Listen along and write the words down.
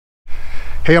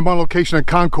Hey, I'm on location in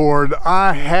Concord.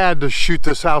 I had to shoot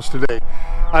this house today.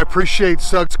 I appreciate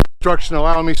Suggs Construction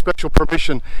allowing me special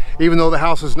permission. Even though the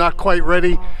house is not quite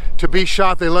ready to be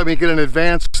shot, they let me get an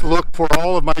advanced look for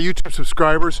all of my YouTube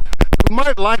subscribers who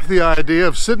might like the idea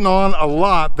of sitting on a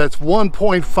lot that's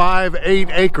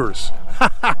 1.58 acres.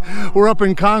 We're up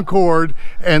in Concord,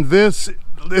 and this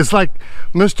is like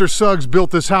Mr. Suggs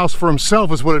built this house for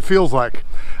himself, is what it feels like.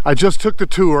 I just took the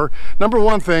tour. Number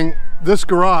one thing, this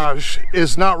garage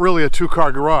is not really a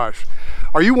two-car garage.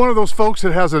 Are you one of those folks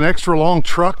that has an extra long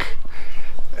truck?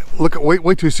 Look,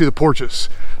 wait till you see the porches.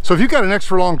 So if you've got an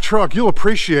extra long truck, you'll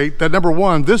appreciate that. Number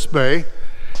one, this bay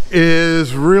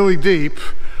is really deep,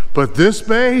 but this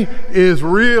bay is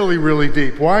really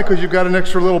deep. Why? Because you've got an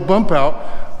extra little bump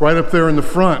out right up there in the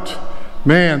front.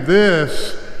 Man,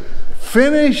 this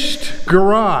finished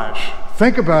garage,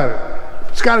 think about it.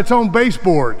 It's got its own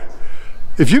baseboard.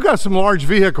 If you got some large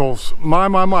vehicles, my,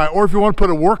 or if you want to put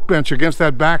a workbench against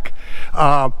that back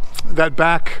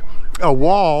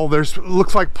wall,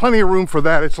 looks like plenty of room for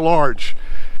that. It's large.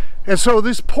 And so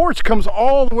this porch comes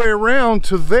all the way around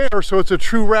to there, so it's a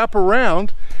true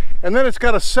wraparound. And then it's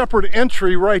got a separate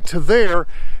entry right to there.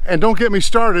 And don't get me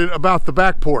started about the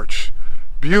back porch.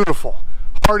 Beautiful.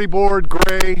 Hardy board,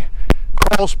 gray,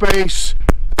 crawl space.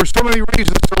 There's so many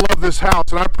reasons to love this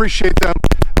house, and I appreciate them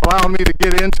allowing me to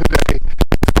get in today.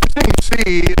 The first thing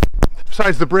you see,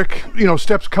 besides the brick,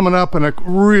 steps coming up and a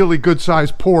really good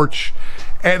sized porch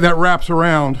that wraps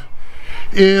around,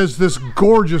 is this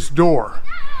gorgeous door.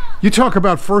 You talk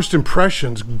about first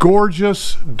impressions,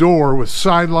 gorgeous door with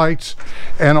side lights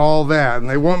and all that. And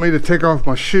they want me to take off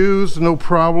my shoes, no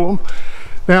problem.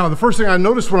 Now, the first thing I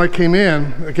noticed when I came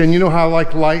in, again, you know how I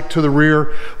like light to the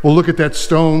rear. We'll look at that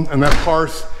stone and that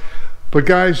hearth. But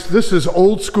guys, this is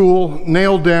old school,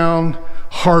 nailed down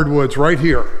hardwoods right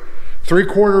here.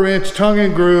 3/4 inch tongue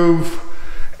and groove.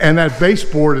 And that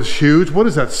baseboard is huge. What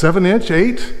is that, 7 inch,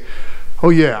 8? Oh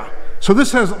yeah. So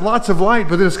this has lots of light,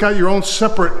 but then it's got your own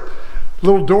separate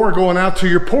little door going out to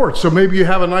your porch. So maybe you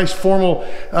have a nice formal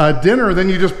dinner, then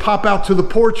you just pop out to the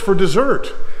porch for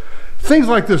dessert. Things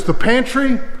like this. The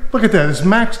pantry, look at that, it's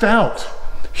maxed out.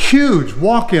 Huge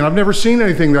walk-in. I've never seen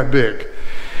anything that big.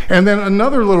 And then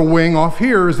another little wing off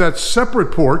here is that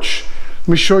separate porch. Let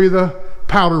me show you the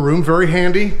powder room, very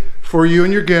handy for you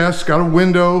and your guests. Got a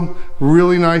window,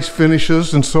 really nice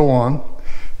finishes and so on.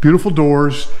 Beautiful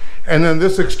doors. And then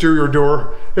this exterior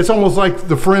door, it's almost like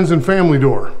the friends and family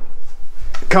door.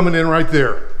 Coming in right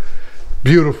there.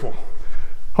 Beautiful.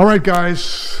 All right,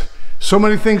 guys. So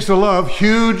many things to love.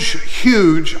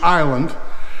 Huge island.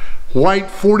 White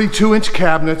 42-inch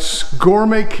cabinets,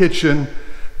 gourmet kitchen,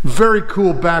 very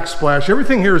cool backsplash.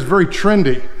 Everything here is very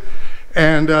trendy.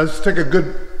 And let's take a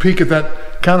good peek at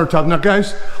that countertop. Now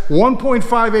guys,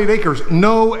 1.58 acres,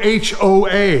 no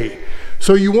HOA.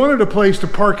 So you wanted a place to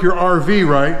park your RV,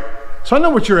 right? So I know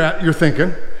what you're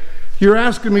thinking. You're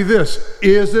asking me this,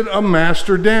 is it a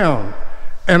master down?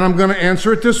 And I'm gonna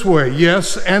answer it this way,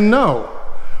 yes and no.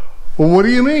 Well, what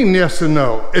do you mean yes and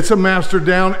no? It's a master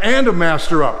down and a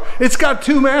master up. It's got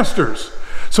 2 masters.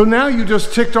 So now you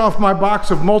just ticked off my box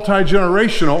of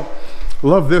multi-generational.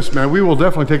 Love this, man. We will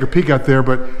definitely take a peek out there,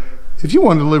 but if you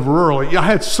wanted to live rurally, I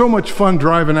had so much fun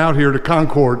driving out here to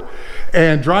Concord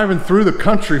and driving through the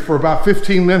country for about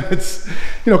 15 minutes.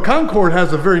 Concord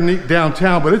has a very neat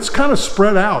downtown, but it's kind of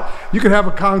spread out. You could have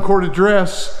a Concord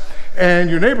address and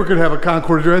your neighbor could have a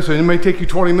Concord address, and it may take you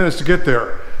 20 minutes to get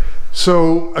there.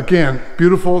 So again,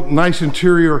 beautiful, nice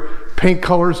interior paint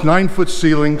colors, 9-foot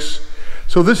ceilings.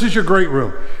 So this is your great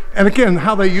room. And again,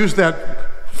 how they use that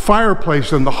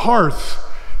fireplace and the hearth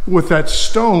with that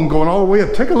stone going all the way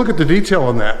up. Take a look at the detail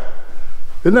on that.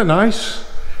 Isn't that nice?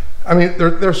 I mean,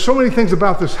 there's so many things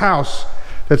about this house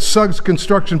that Suggs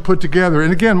Construction put together.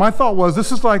 And again, my thought was,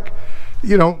 this is like,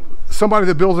 somebody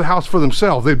that builds a house for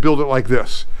themselves, they'd build it like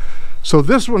this. So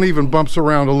this one even bumps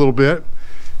around a little bit.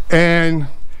 And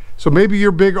so maybe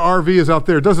your big RV is out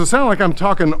there. It doesn't sound like I'm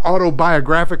talking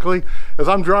autobiographically. As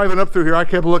I'm driving up through here, I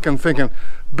kept looking, thinking,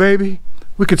 baby,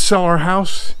 we could sell our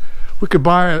house. We could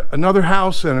buy another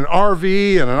house and an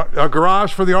RV and a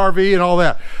garage for the RV and all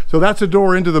that. So that's a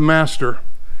door into the master.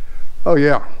 Oh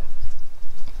yeah.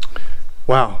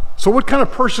 Wow. So what kind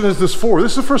of person is this for?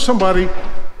 This is for somebody,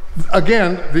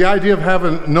 again, the idea of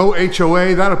having no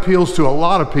HOA, that appeals to a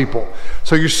lot of people.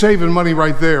 So you're saving money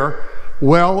right there.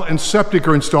 Well and septic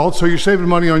are installed, so you're saving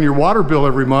money on your water bill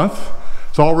every month.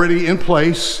 It's already in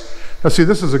place. Now see,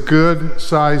 this is a good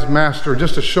size master,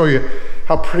 just to show you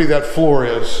how pretty that floor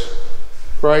is.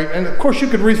 right? And of course you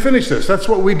could refinish this. That's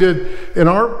what we did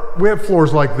we have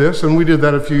floors like this, and we did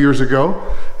that a few years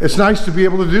ago. It's nice to be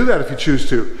able to do that if you choose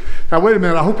to. Now wait a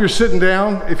minute, I hope you're sitting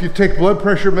down. If you take blood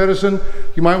pressure medicine,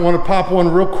 you might want to pop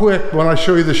one real quick when I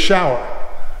show you the shower.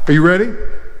 Are you ready?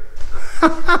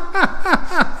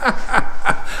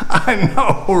 I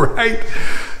know, right?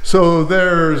 So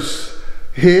there's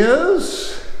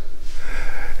his,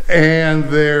 and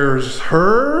there's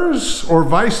hers, or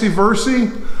vice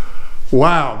versa.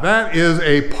 Wow, that is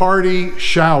a party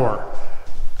shower.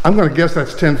 I'm gonna guess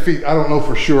that's 10 feet. I don't know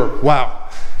for sure. Wow.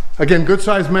 Again, good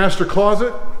sized master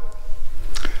closet.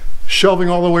 Shelving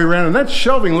all the way around, and that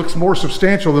shelving looks more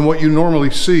substantial than what you normally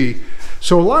see.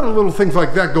 So a lot of little things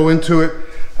like that go into it.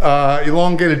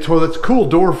 Elongated toilets, cool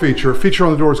door feature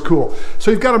on the door is cool. So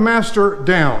you've got a master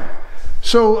down.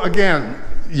 So again,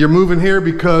 you're moving here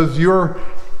because your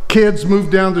kids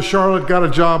moved down to Charlotte, got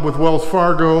a job with Wells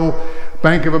Fargo,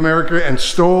 Bank of America, and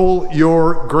stole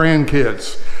your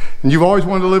grandkids. And you've always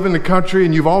wanted to live in the country,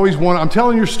 and you've always wanted, I'm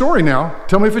telling your story now,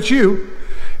 tell me if it's you,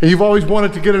 and you've always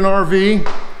wanted to get an RV,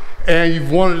 and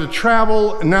you've wanted to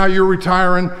travel, and now you're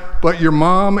retiring, but your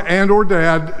mom and or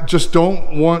dad just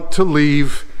don't want to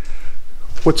leave.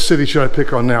 What city should I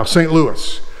pick on now? St.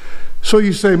 Louis. So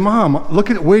you say, Mom,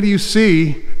 look at, wait do you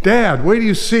see, Dad, wait do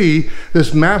you see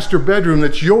this master bedroom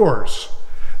that's yours,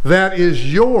 that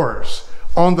is yours,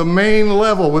 on the main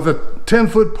level with a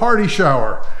 10-foot party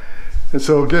shower. And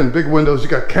so again, big windows, you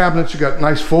got cabinets, you got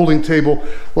nice folding table,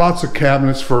 lots of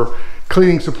cabinets for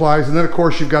cleaning supplies, and then of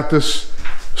course you've got this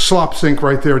slop sink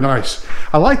right there, nice.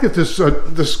 I like that this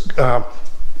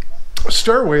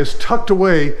stairway is tucked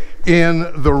away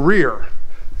in the rear.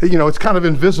 You know, it's kind of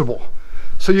invisible.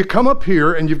 So you come up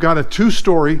here and you've got a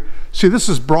 2-story, see this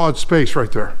is broad space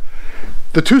right there.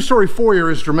 The 2-story foyer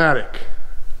is dramatic,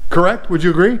 correct? Would you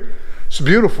agree? It's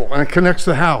beautiful and it connects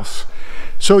the house.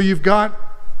 So you've got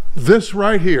this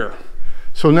right here.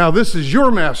 So now this is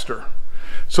your master.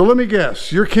 So let me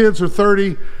guess, your kids are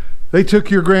 30, they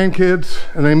took your grandkids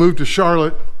and they moved to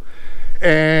Charlotte,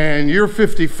 and you're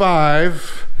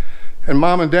 55 and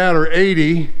mom and dad are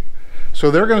 80, so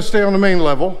they're going to stay on the main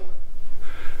level.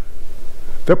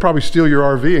 They'll probably steal your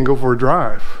RV and go for a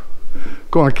drive,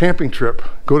 go on a camping trip,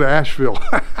 go to Asheville.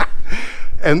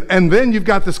 and then you've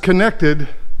got this connected,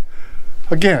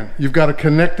 again, you've got a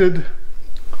connected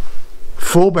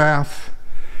full bath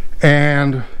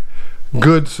and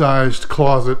good sized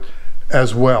closet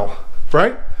as well,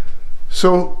 right?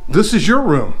 So this is your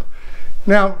room.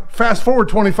 Now, fast forward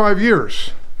 25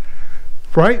 years,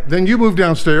 right? Then you move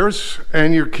downstairs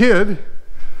and your kid,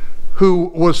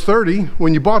 who was 30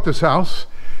 when you bought this house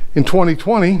in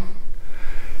 2020,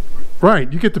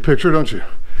 right, you get the picture, don't you?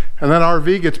 And that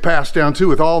RV gets passed down too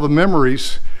with all the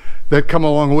memories that come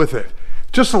along with it.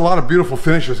 Just a lot of beautiful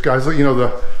finishes, guys. You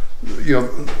know,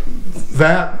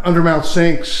 that undermount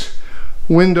sinks,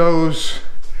 windows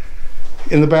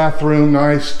in the bathroom,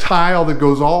 nice across that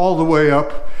goes all the way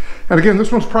up. And again,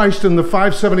 this one's priced in the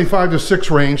 $575 to $6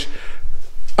 range.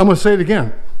 I'm gonna say it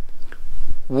again,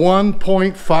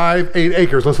 1.58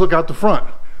 acres. Let's look out the front.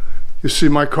 You see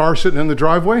my car sitting in the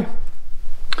driveway?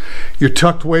 You're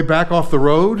tucked way back off the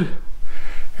road,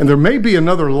 and there may be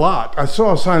another lot. I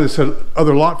saw a sign that said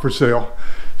other lot for sale.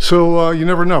 So you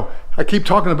never know. I keep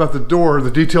talking about the door,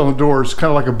 the detail on the door is kind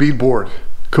of like a beadboard.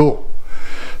 Cool.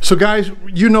 So guys,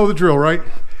 you know the drill, right?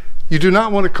 You do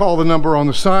not want to call the number on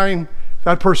the sign.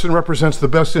 That person represents the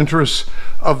best interests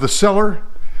of the seller.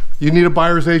 You need a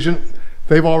buyer's agent.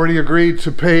 They've already agreed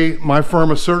to pay my firm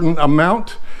a certain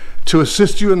amount to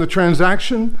assist you in the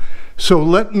transaction. So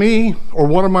let me or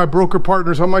one of my broker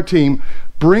partners on my team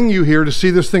bring you here to see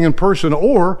this thing in person,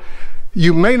 or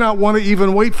you may not want to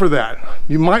even wait for that.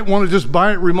 You might want to just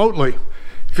buy it remotely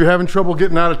if you're having trouble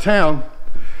getting out of town.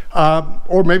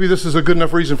 Or maybe this is a good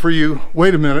enough reason for you.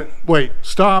 Wait a minute, wait,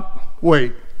 stop,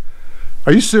 wait.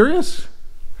 Are you serious?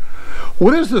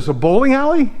 What is this, a bowling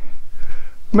alley?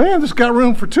 Man, this got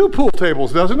room for 2 pool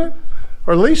tables, doesn't it?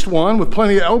 Or at least one with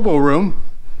plenty of elbow room.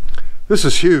 This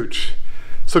is huge.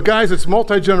 So guys, it's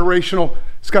multi-generational.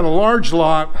 It's got a large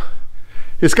lot.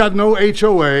 It's got no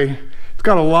HOA. It's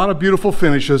got a lot of beautiful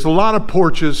finishes, a lot of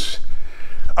porches.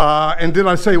 And did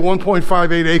I say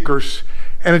 1.58 acres?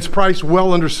 And it's priced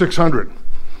well under $600.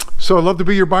 So I'd love to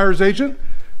be your buyer's agent.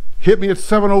 Hit me at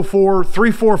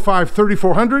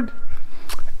 704-345-3400,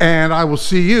 and I will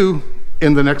see you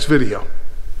in the next video.